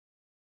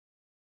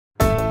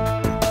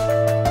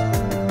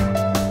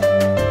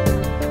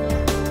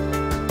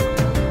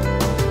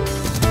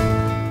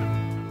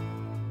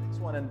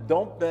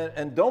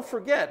don't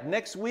forget,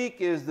 next week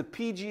is the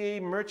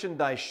PGA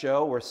Merchandise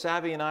Show where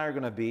Savvy and I are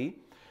going to be.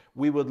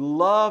 We would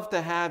love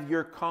to have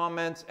your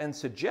comments and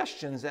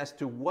suggestions as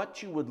to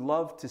what you would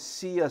love to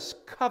see us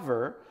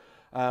cover.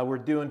 We're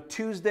doing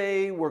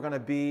Tuesday, we're going to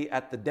be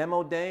at the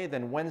demo day.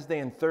 Then Wednesday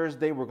and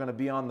Thursday, we're going to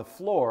be on the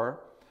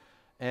floor.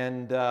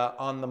 And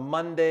on the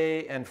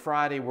Monday and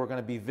Friday, we're going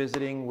to be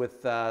visiting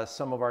with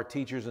some of our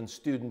teachers and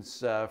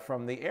students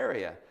from the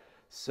area.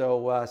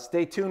 So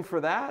stay tuned for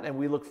that, and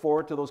we look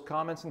forward to those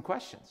comments and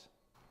questions.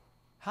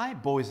 Hi,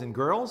 boys and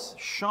girls.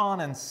 Shawn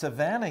and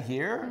Savannah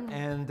here,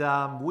 and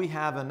we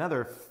have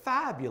another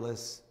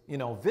fabulous,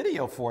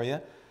 video for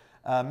you.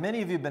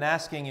 Many of you have been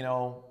asking,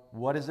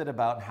 what is it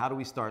about? How do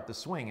we start the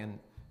swing? And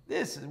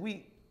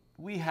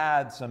we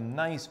had some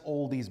nice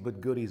oldies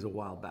but goodies a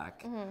while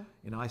back.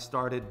 I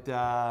started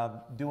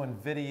doing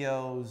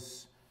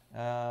videos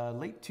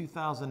late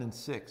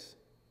 2006.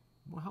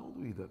 Well, how old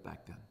were you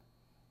back then?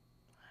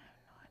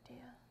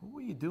 What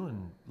were you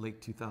doing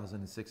late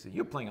 2006?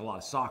 You were playing a lot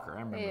of soccer,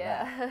 I remember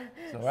that.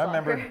 So I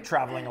remember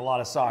traveling a lot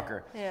of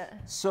soccer.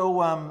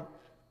 So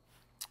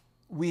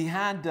we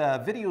had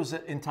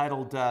videos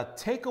entitled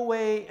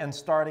Takeaway and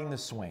Starting the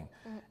Swing.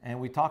 And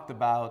we talked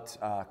about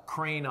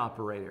crane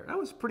operator. That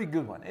was a pretty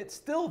good one. It's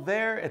still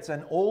there. It's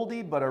an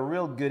oldie, but a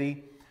real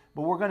goodie.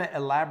 But we're going to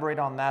elaborate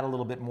on that a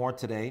little bit more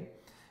today.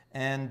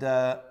 And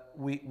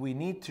we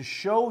need to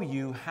show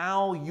you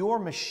how your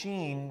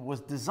machine was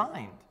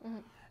designed.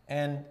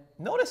 And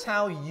notice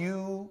how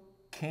you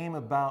came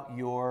about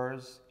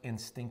yours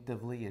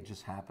instinctively. It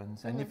just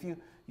happens. And if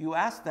you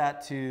ask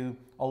that to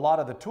a lot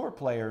of the tour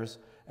players,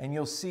 and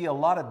you'll see a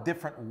lot of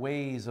different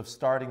ways of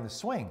starting the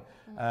swing.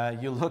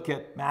 You look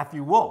at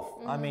Matthew Wolff.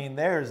 I mean,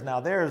 there's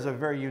a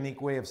very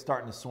unique way of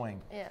starting a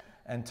swing.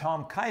 And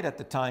Tom Kite at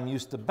the time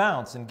used to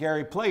bounce, and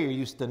Gary Player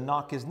used to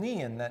knock his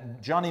knee in, and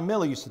Johnny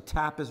Miller used to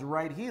tap his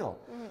right heel.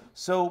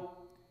 So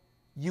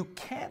you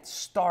can't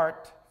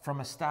start from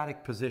a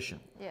static position.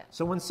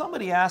 So when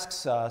somebody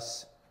asks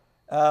us,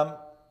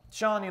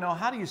 Shawn,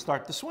 how do you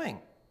start the swing?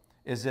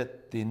 Is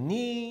it the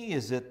knee?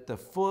 Is it the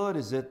foot?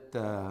 Is it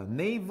the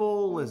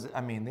navel?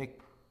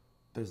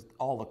 There's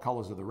all the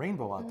colors of the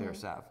rainbow out there,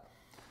 Sav.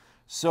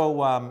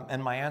 So,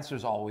 and my answer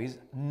is always,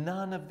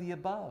 none of the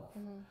above.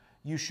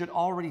 You should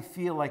already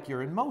feel like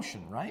you're in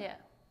motion, right? Yeah,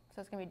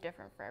 so it's gonna be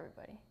different for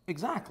everybody.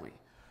 Exactly.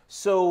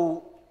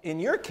 So in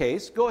your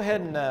case, go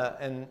ahead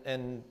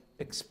and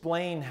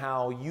explain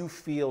how you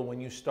feel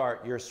when you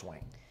start your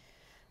swing.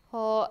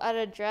 Well, at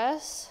a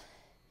dress,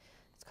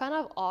 it's kind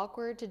of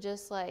awkward to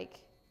just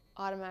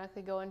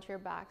automatically go into your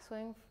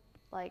backswing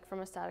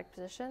from a static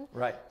position.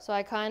 Right. So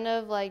I kind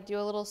of do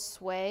a little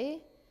sway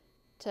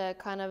to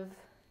kind of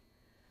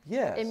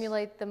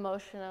emulate the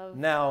motion of...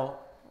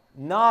 Now,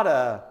 not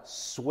a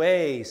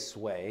sway.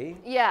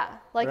 Yeah,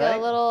 right? A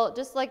little,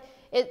 just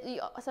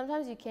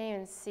sometimes you can't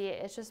even see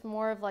it. It's just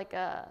more of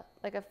a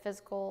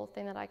physical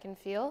thing that I can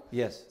feel.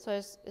 Yes. So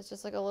it's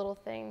just a little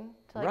thing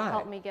to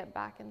help me get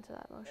back into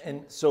that motion.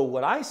 And so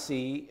what I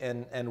see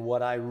and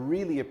what I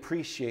really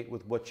appreciate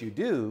with what you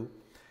do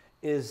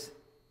is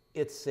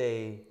it's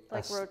a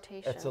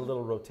rotation. It's a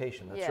little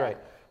rotation. That's right.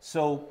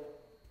 So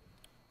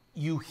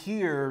you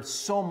hear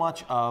so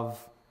much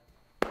of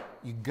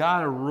you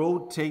got to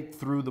rotate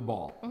through the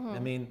ball. I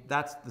mean,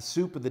 that's the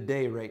soup of the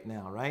day right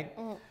now, right?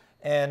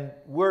 And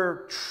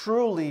we're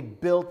truly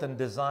built and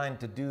designed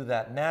to do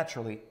that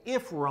naturally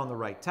if we're on the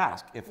right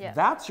task. If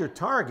that's your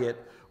target,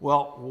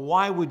 well,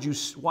 why would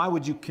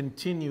you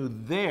continue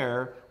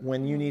there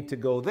when you need to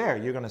go there?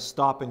 You're going to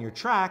stop in your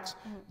tracks,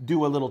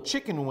 do a little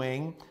chicken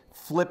wing,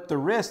 flip the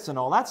wrists and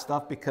all that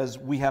stuff because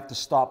we have to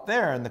stop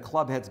there, and the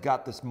club head's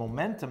got this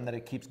momentum that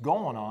it keeps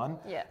going on,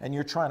 and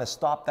you're trying to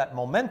stop that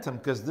momentum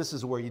because this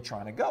is where you're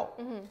trying to go.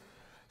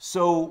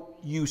 So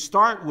you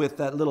start with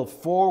that little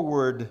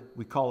forward,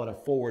 we call it a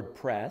forward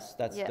press.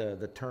 That's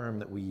the term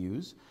that we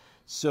use.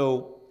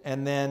 So,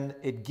 and then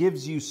it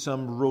gives you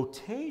some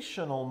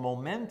rotational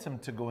momentum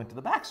to go into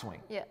the backswing.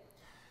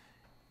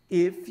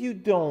 If you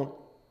don't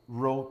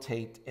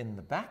rotate in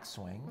the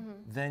backswing,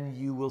 then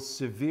you will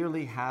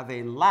severely have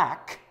a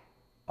lack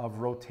of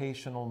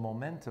rotational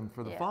momentum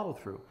for the follow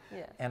through.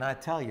 And I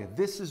tell you,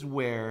 this is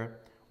where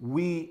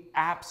we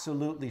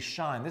absolutely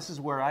shine. This is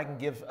where I can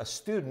give a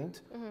student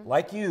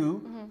like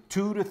you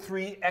 2 to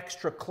 3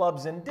 extra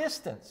clubs in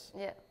distance,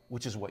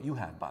 which is what you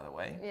have, by the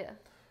way,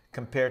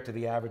 compared to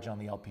the average on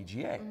the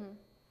LPGA.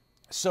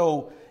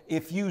 So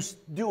if you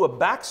do a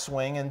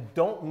backswing and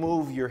don't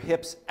move your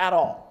hips at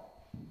all,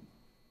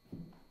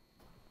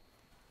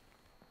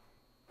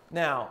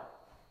 now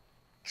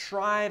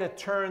try to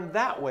turn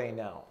that way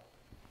now.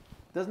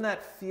 Doesn't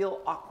that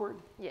feel awkward?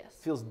 Yes.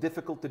 Feels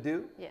difficult to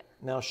do? Yeah.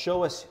 Now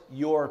show us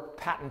your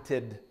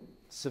patented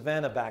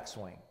Savannah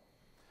backswing.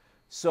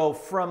 So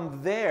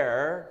from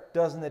there,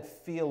 doesn't it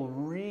feel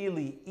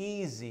really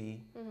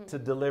easy to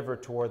deliver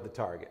toward the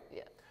target?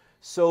 Yeah.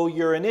 So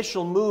your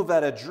initial move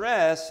at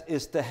address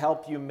is to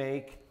help you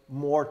make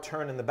more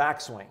turn in the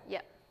backswing.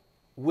 Yeah.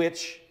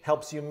 which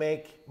helps you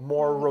make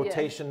more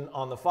rotation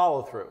on the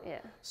follow through. Yeah.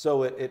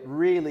 So it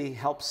really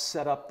helps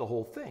set up the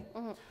whole thing.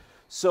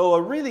 So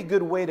a really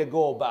good way to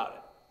go about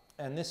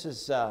it. And this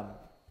is,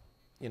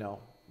 you know,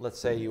 let's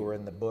say you were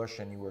in the bush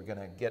and you were going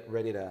to get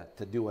ready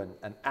to do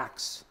an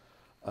axe.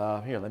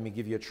 Here, let me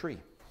give you a tree.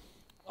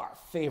 Our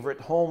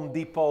favorite Home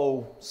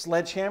Depot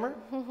sledgehammer.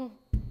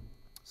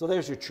 So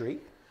there's your tree.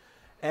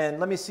 And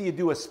let me see you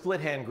do a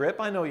split hand grip.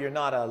 I know you're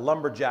not a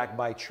lumberjack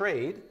by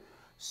trade,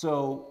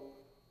 so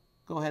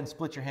go ahead and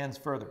split your hands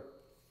further.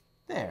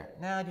 There.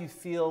 Now do you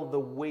feel the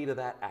weight of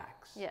that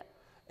axe? Yeah.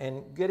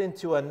 And get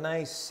into a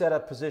nice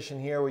setup position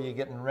here where you're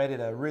getting ready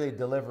to really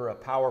deliver a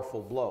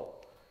powerful blow.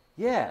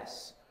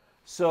 Yes.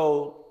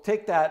 So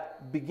take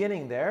that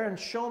beginning there and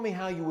show me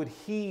how you would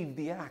heave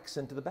the axe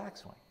into the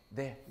backswing.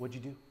 There. What'd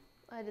you do?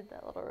 I did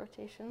that little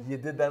rotation. You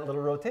did that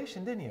little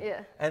rotation, didn't you?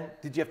 Yeah. And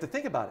did you have to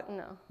think about it?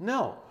 No.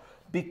 No.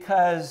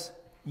 Because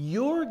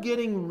you're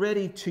getting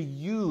ready to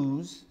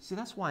use, see,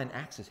 that's why an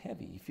axe is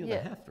heavy. You feel the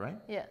heft, right?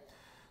 Yeah.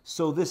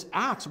 So this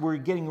axe, we're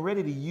getting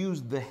ready to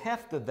use the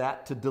heft of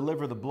that to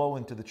deliver the blow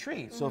into the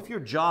tree. So if your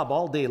job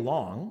all day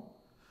long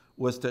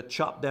was to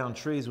chop down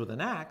trees with an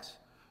axe,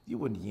 you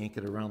wouldn't yank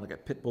it around like a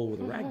pit bull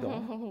with a rag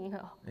doll.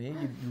 No.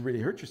 You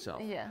really hurt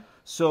yourself. Yeah.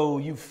 So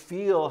you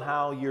feel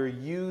how you're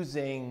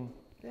using,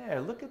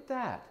 there, look at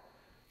that.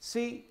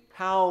 See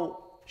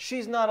how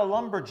she's not a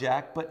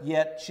lumberjack, but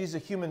yet she's a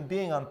human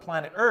being on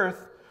planet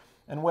Earth.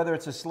 And whether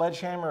it's a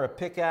sledgehammer, a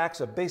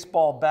pickaxe, a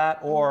baseball bat,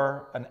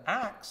 or an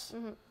axe,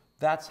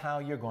 that's how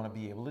you're going to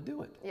be able to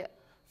do it. Yeah.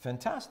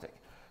 Fantastic.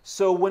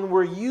 So when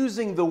we're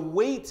using the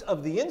weight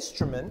of the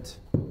instrument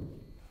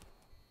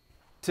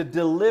to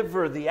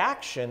deliver the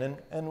action,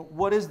 and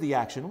what is the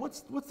action?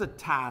 What's the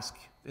task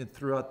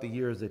throughout the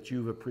years that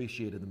you've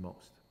appreciated the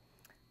most?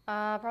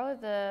 Probably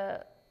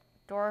the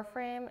door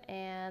frame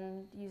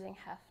and using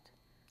heft.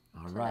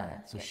 All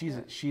right. So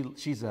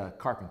she's a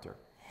carpenter.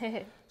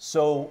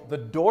 So the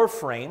door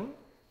frame,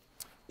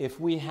 if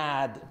we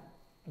had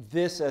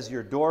this as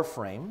your door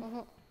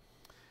frame,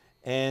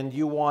 and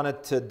you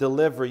wanted to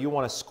deliver, you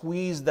want to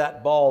squeeze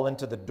that ball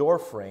into the door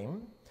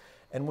frame,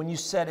 and when you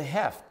said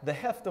heft, the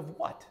heft of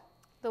what?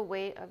 The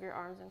weight of your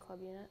arms and club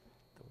unit.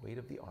 The weight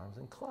of the arms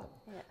and club.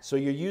 Yeah. So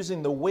you're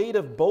using the weight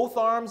of both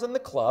arms and the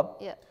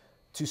club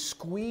to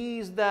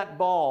squeeze that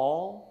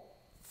ball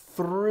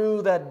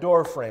through that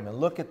door frame. And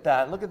look at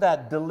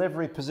that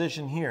delivery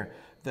position here.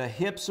 The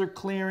hips are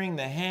clearing,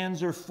 the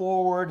hands are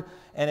forward,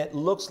 and it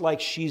looks like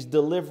she's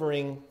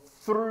delivering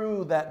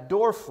through that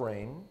door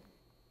frame.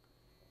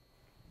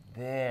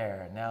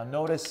 There. Now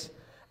notice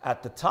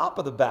at the top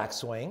of the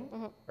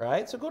backswing,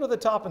 right? So go to the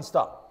top and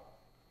stop.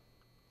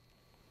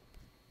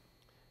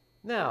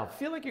 Now,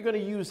 feel like you're going to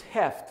use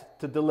heft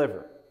to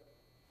deliver.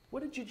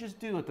 What did you just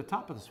do at the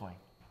top of the swing?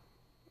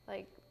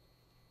 Like,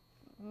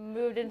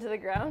 moved into the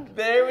ground.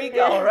 There we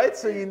go, right?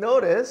 So you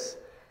notice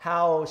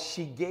how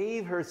she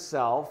gave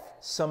herself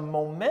some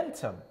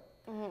momentum.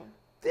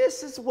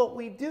 This is what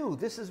we do.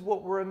 This is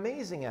what we're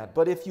amazing at.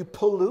 But if you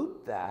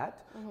pollute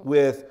that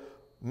with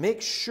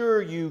make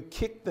sure you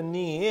kick the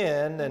knee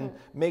in and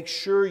make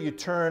sure you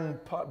turn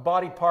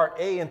body part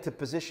A into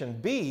position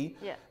B,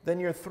 then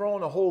you're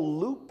throwing a whole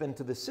loop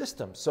into the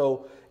system.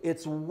 So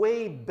it's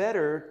way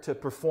better to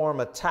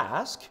perform a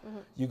task.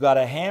 You got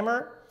a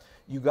hammer,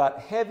 you got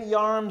heavy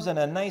arms and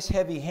a nice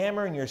heavy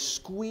hammer, and you're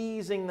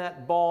squeezing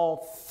that ball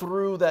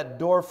through that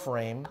door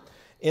frame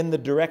in the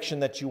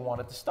direction that you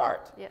want it to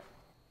start.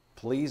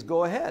 Please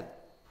go ahead.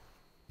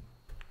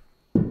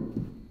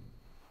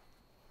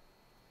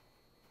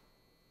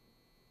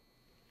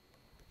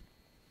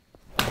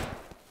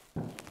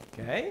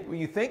 Okay, were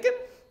you thinking?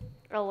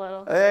 A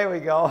little. There we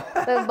go.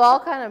 The ball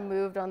kind of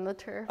moved on the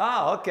turf.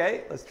 Ah,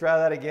 okay. Let's try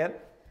that again.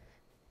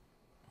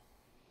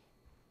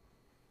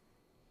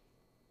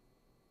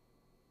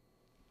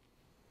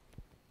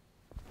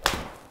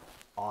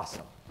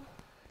 Awesome.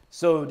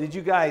 So did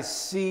you guys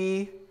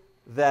see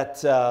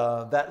that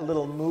that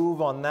little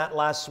move on that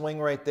last swing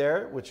right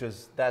there, which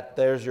is that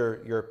there's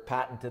your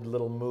patented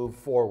little move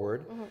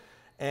forward.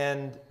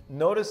 And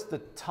notice the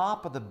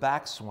top of the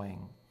backswing.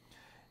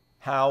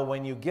 How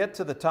when you get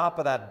to the top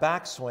of that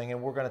backswing,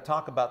 and we're going to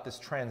talk about this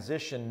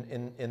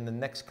transition in the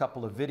next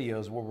couple of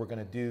videos where we're going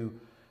to do,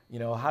 you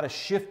know, how to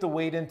shift the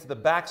weight into the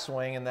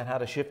backswing and then how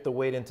to shift the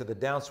weight into the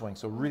downswing.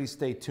 So really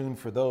stay tuned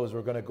for those.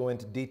 We're going to go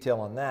into detail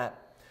on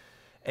that.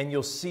 And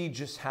you'll see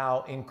just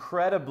how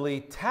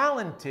incredibly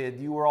talented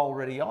you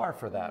already are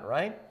for that,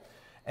 right?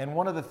 And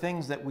one of the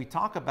things that we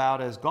talk about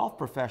as golf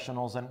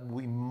professionals and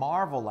we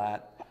marvel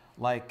at,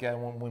 like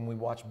when we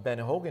watch Ben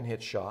Hogan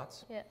hit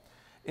shots,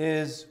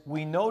 is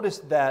we notice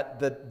that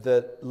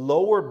the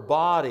lower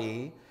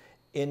body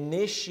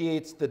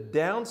initiates the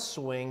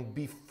downswing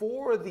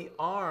before the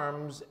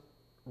arms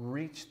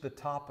reach the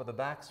top of the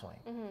backswing.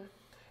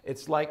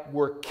 It's like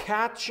we're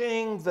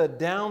catching the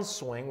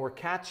downswing, we're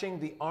catching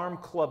the arm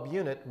club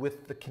unit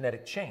with the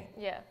kinetic chain.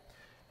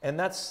 And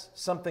that's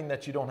something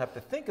that you don't have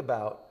to think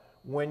about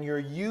when you're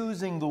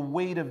using the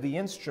weight of the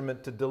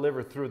instrument to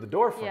deliver through the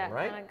door frame,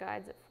 right? Kind of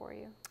guides it for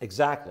you.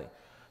 Exactly.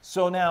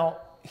 So now,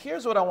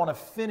 here's what I want to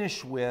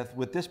finish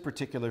with this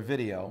particular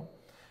video.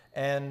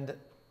 And,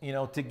 you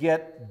know, to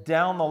get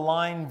down the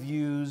line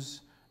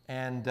views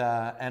and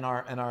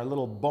our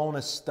little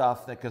bonus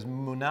stuff, because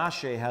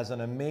Menashe has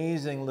an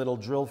amazing little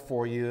drill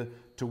for you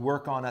to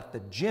work on at the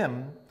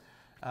gym,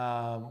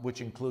 which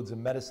includes a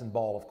medicine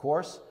ball, of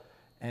course.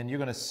 And you're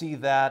going to see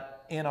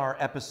that in our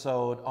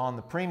episode on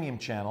the premium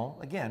channel.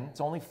 Again,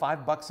 it's only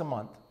 $5 a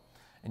month.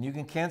 And you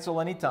can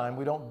cancel anytime.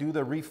 We don't do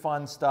the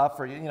refund stuff,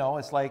 or, you know,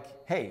 it's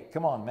like, hey,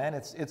 come on, man,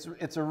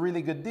 it's a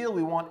really good deal.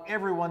 We want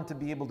everyone to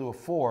be able to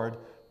afford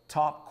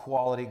top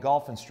quality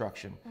golf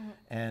instruction.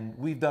 And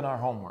we've done our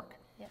homework.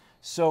 Yeah.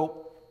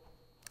 So,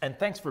 and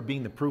thanks for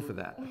being the proof of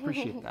that.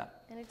 Appreciate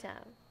that.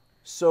 Anytime.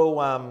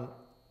 So,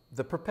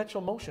 the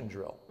perpetual motion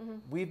drill.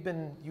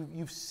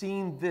 You've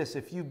seen this.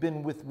 If you've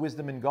been with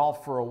Wisdom in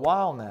Golf for a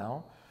while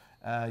now,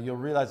 you'll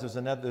realize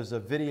there's a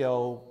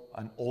video,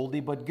 an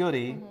oldie but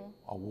goodie,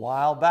 a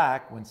while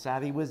back when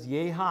Savvy was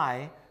yay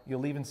high.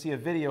 You'll even see a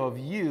video of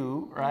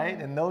you, right,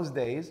 in those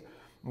days.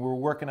 We were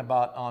working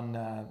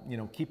on you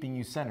know, keeping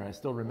you centered. I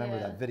still remember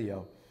that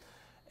video.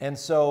 And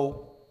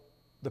so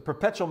the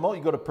perpetual motion,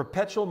 you go to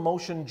Perpetual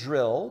Motion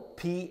Drill,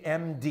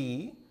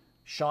 PMD,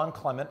 Shawn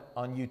Clement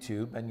on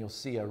YouTube, and you'll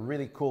see a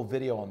really cool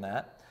video on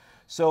that.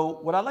 So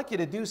what I'd like you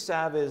to do,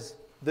 Sav, is,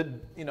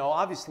 you know,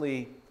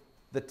 obviously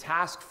the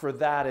task for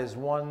that is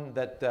one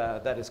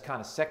that is kind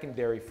of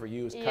secondary for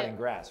you, is cutting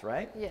grass,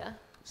 right? Yeah.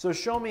 So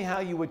show me how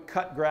you would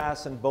cut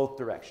grass in both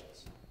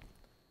directions.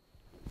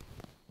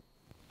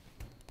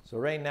 So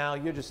right now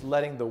you're just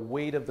letting the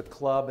weight of the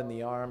club and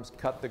the arms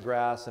cut the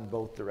grass in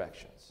both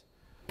directions.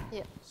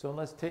 Yeah. So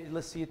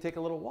let's see you take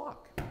a little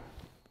walk.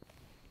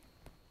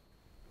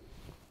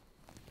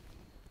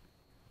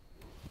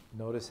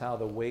 Notice how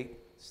the weight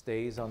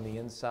stays on the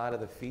inside of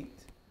the feet,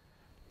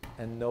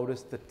 and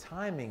notice the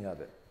timing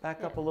of it.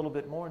 Back up a little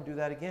bit more and do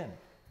that again.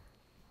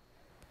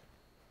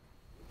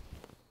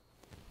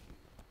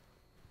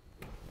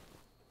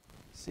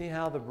 See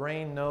how the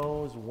brain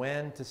knows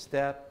when to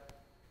step,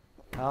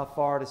 how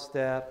far to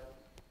step.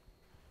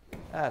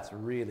 That's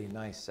really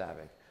nice,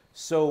 Savick.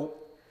 So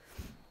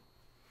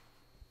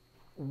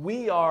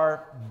we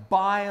are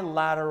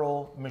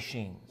bilateral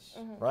machines,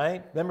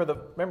 right? You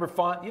don't remember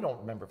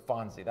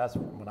Fonzie. That's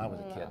when I was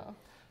a kid.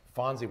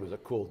 Fonzie was a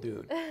cool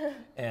dude.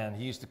 And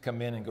he used to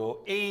come in and go,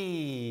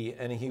 "Hey,"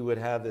 and he would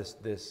have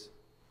this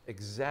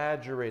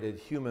exaggerated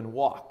human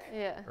walk,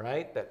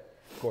 right? That,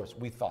 of course,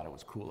 we thought it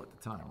was cool at the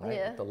time, right?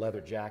 Yeah. With the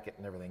leather jacket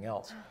and everything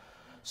else.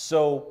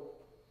 So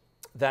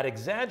that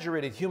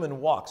exaggerated human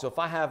walk. So if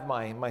I have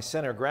my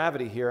center of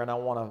gravity here and I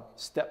want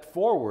to step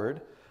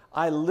forward,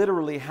 I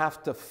literally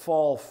have to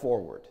fall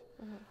forward.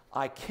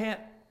 I can't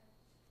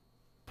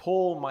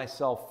pull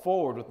myself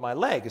forward with my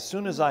leg. As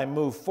soon as I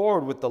move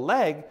forward with the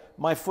leg,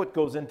 my foot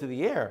goes into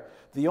the air.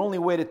 The only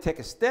way to take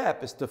a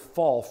step is to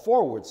fall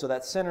forward. So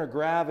that center of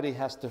gravity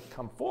has to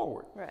come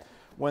forward. Right.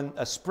 When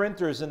a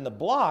sprinter's in the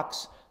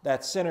blocks,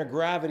 that center of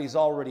gravity is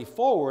already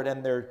forward,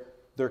 and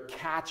they're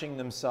catching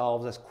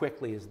themselves as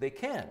quickly as they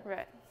can.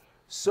 Right.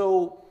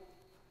 So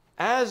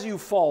as you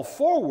fall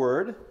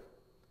forward,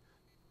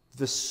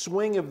 the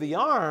swing of the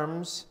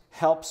arms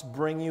helps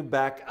bring you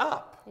back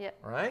up,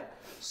 right?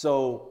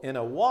 So in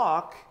a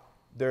walk,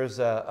 there's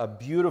a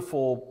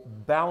beautiful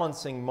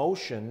balancing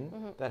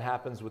motion that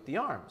happens with the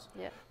arms.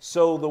 Yeah.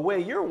 So the way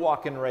you're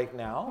walking right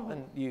now,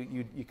 and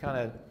you kind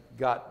of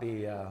got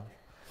the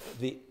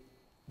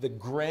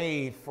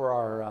grade for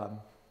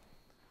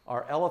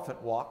our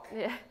elephant walk.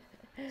 Yeah.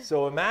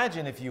 So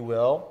imagine, if you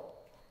will,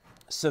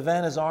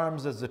 Savannah's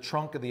arms as the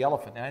trunk of the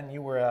elephant, and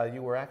you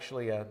were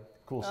actually a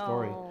cool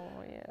story. Oh,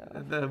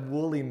 yeah. The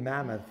woolly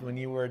mammoth, when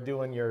you were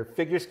doing your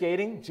figure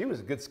skating. She was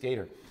a good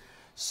skater.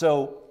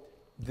 So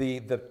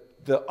the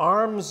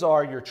arms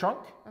are your trunk,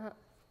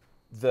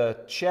 the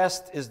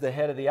chest is the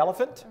head of the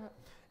elephant,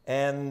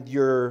 and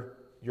your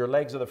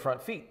legs are the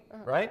front feet,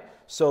 right?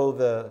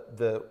 So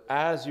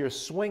as you're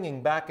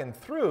swinging back and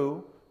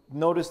through,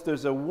 notice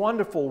there's a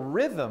wonderful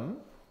rhythm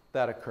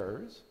that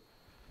occurs.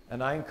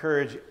 And I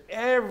encourage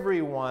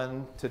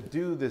everyone to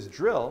do this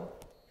drill.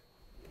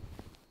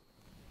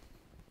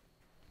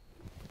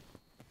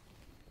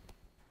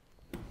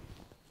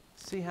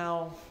 See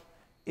how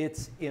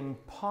it's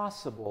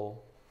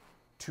impossible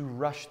to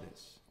rush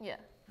this. Yeah.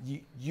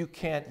 You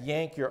can't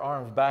yank your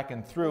arms back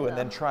and through and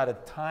then try to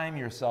time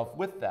yourself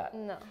with that.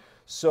 No.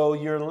 So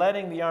you're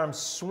letting the arms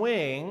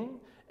swing,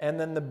 and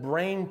then the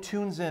brain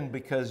tunes in,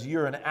 because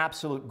you're an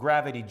absolute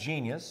gravity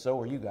genius, so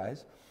are you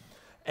guys.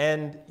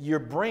 And your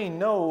brain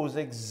knows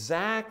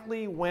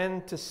exactly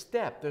when to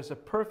step. There's a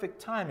perfect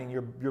timing.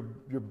 Your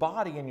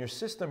body and your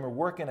system are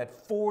working at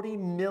 40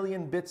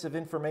 million bits of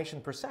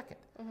information per second.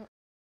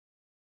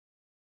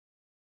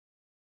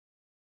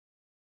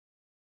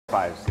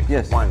 5,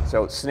 6, 1.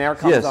 So snare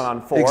comes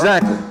on 4.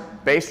 Exactly.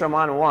 Bass drum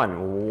on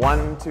 1.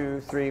 1,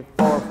 2, 3,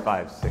 4,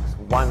 5, 6.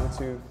 1,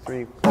 2,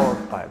 3, 4,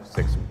 5,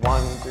 6.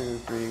 1, 2,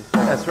 3,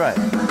 4. That's right.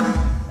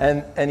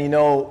 And you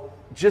know,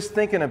 just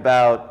thinking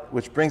about,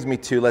 which brings me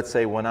to, let's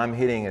say, when I'm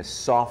hitting a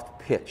soft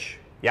pitch.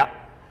 Yeah.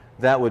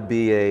 That would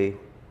be a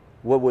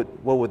what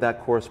would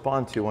that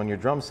correspond to on your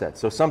drum set?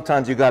 So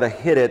sometimes you got to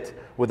hit it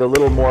with a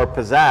little more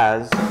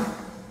pizzazz.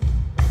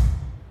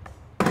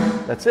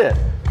 That's it.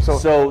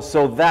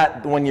 So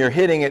that when you're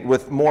hitting it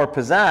with more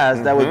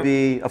pizzazz, that would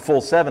be a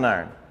full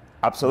 7-iron.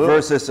 Absolutely.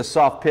 Versus a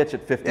soft pitch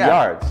at 50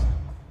 yards.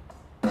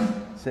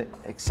 See,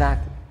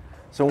 exactly.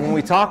 So when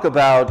we talk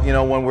about, you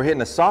know, when we're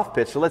hitting a soft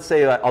pitch, so let's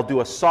say I'll do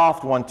a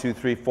soft 1, 2,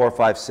 3, 4,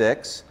 5,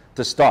 6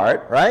 to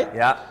start, right?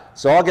 Yeah.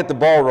 So I'll get the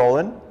ball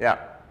rolling. Yeah.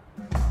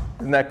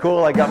 Isn't that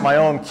cool? I got my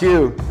own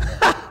cue.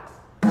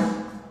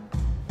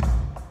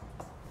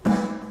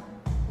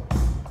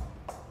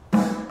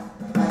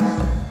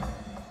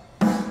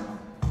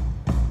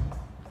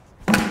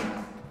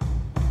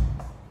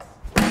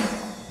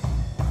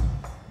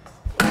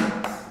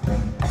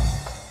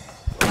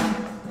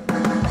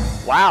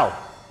 Wow.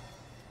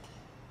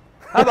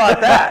 How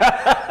about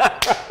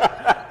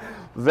that?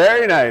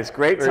 Very nice.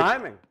 Great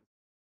timing.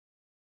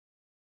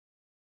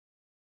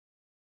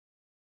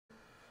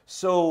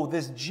 So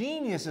this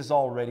genius is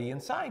already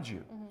inside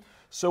you.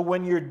 So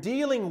when you're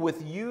dealing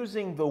with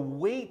using the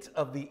weight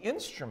of the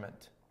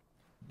instrument,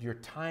 your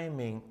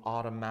timing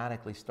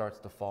automatically starts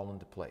to fall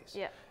into place.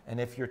 Yeah.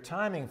 And if your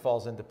timing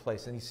falls into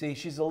place, and you see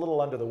she's a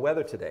little under the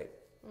weather today,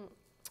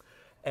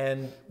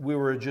 and we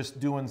were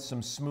just doing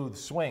some smooth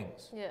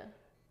swings. Yeah.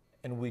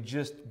 And we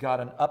just got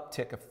an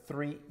uptick of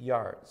 3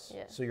 yards.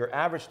 Yeah. So your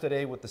average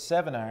today with the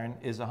 7-iron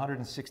is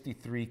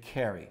 163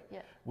 carry,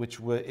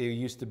 which it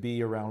used to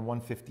be around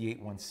 158,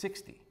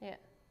 160. Yeah.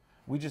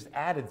 We just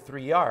added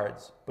 3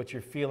 yards, but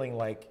you're feeling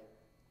like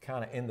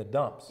kind of in the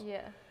dumps.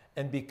 Yeah.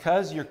 And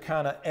because you're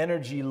kind of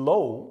energy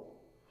low,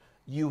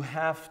 you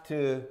have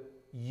to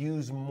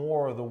use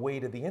more of the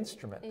weight of the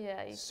instrument.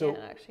 Yeah, you can't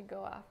actually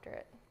go after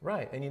it.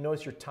 Right, and you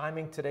notice your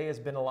timing today has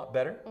been a lot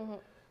better.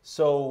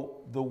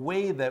 So the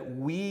way that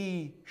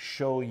we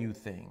show you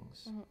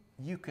things,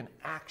 you can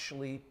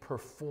actually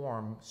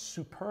perform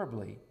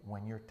superbly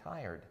when you're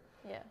tired.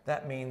 Yeah.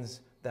 That means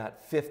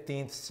that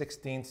 15th,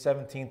 16th,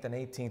 17th, and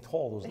 18th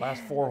hole, those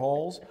last 4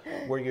 holes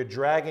where you're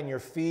dragging your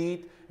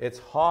feet, it's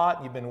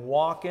hot, you've been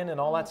walking and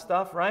all that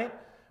stuff, right?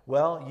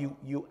 Well,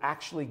 you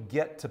actually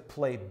get to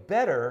play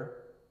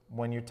better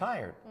when you're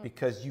tired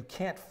because you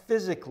can't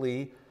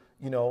physically,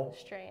 you know,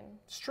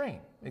 strain,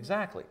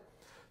 exactly.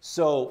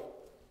 So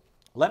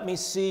let me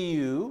see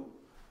you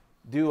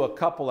do a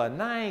couple of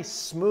nice,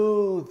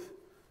 smooth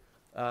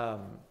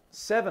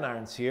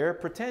 7-irons here.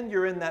 Pretend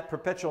you're in that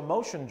perpetual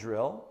motion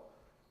drill.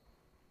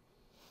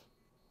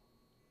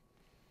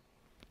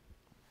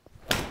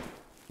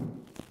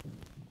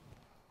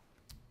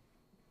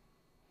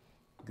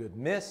 Good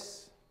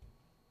miss.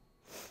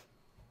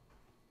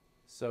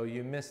 So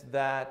you missed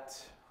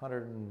that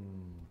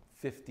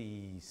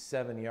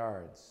 157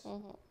 yards.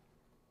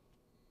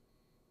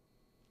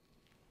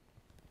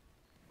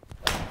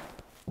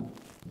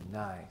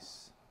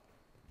 Nice.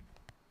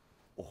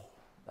 Oh,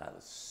 that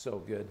is so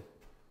good.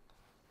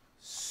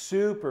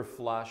 Super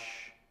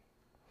flush.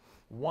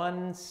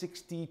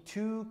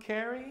 162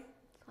 carry.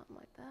 Something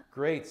like that.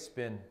 Great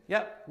spin.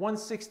 Yep,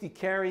 160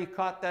 carry.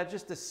 Caught that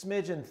just a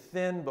smidgen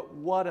thin, but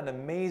what an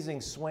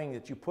amazing swing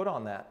that you put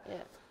on that. Yeah.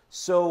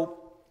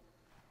 So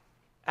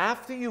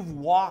after you've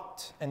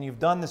walked and you've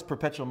done this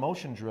perpetual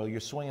motion drill, you're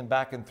swinging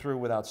back and through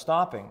without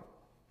stopping.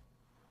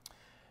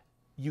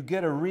 You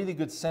get a really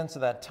good sense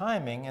of that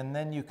timing, and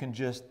then you can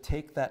just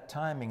take that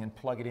timing and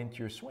plug it into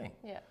your swing.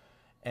 Yeah.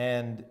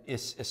 And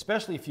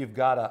especially if you've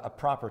got a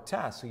proper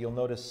task. So you'll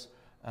notice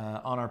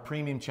on our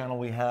premium channel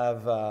we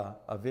have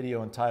a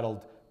video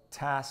entitled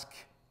Task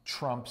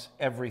Trumps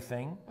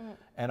Everything,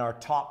 and our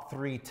top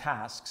 3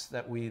 tasks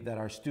that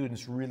our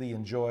students really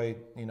enjoy,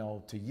 you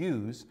know, to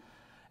use.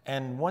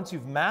 And once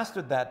you've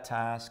mastered that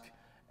task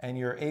and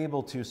you're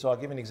able to, so I'll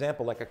give you an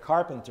example, like a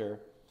carpenter.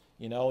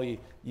 You know,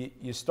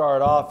 you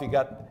start off, you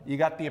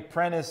got the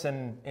apprentice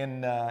in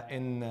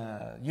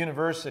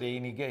university,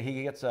 and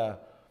he gets a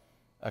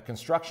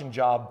construction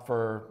job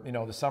for, you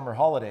know, the summer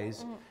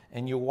holidays,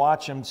 and you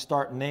watch him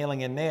start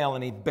nailing a nail,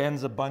 and he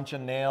bends a bunch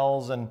of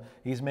nails, and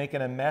he's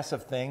making a mess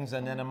of things,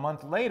 and then a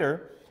month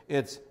later,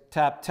 it's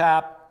tap,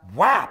 tap,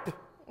 whap,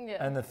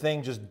 and the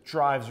thing just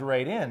drives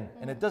right in.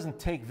 And it doesn't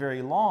take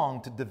very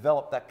long to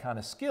develop that kind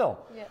of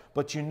skill. Yeah.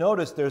 But you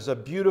notice there's a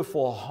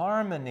beautiful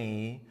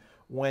harmony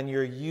when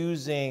you're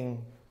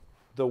using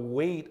the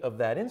weight of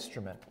that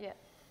instrument. Yeah.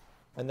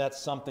 And that's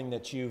something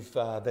that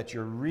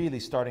you're really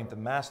starting to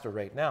master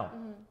right now.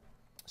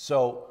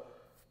 So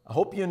I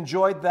hope you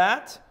enjoyed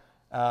that.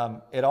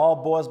 It all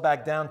boils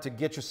back down to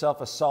get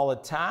yourself a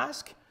solid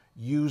task,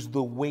 use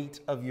the weight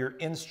of your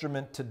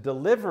instrument to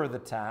deliver the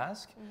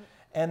task,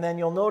 and then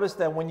you'll notice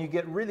that when you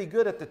get really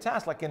good at the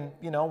task, like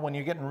when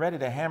you're getting ready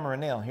to hammer a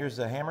nail, here's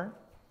the hammer,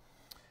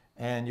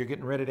 and you're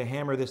getting ready to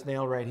hammer this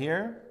nail right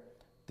here.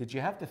 Did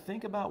you have to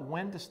think about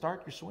when to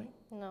start your swing?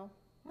 No.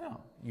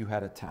 No. You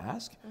had a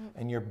task,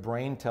 and your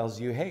brain tells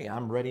you, hey,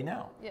 I'm ready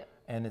now. Yep.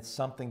 And it's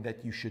something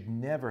that you should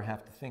never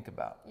have to think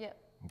about. Yep.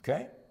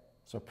 Okay?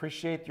 So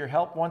appreciate your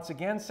help once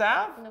again,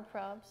 Sav. No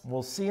probs.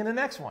 We'll see you in the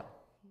next one.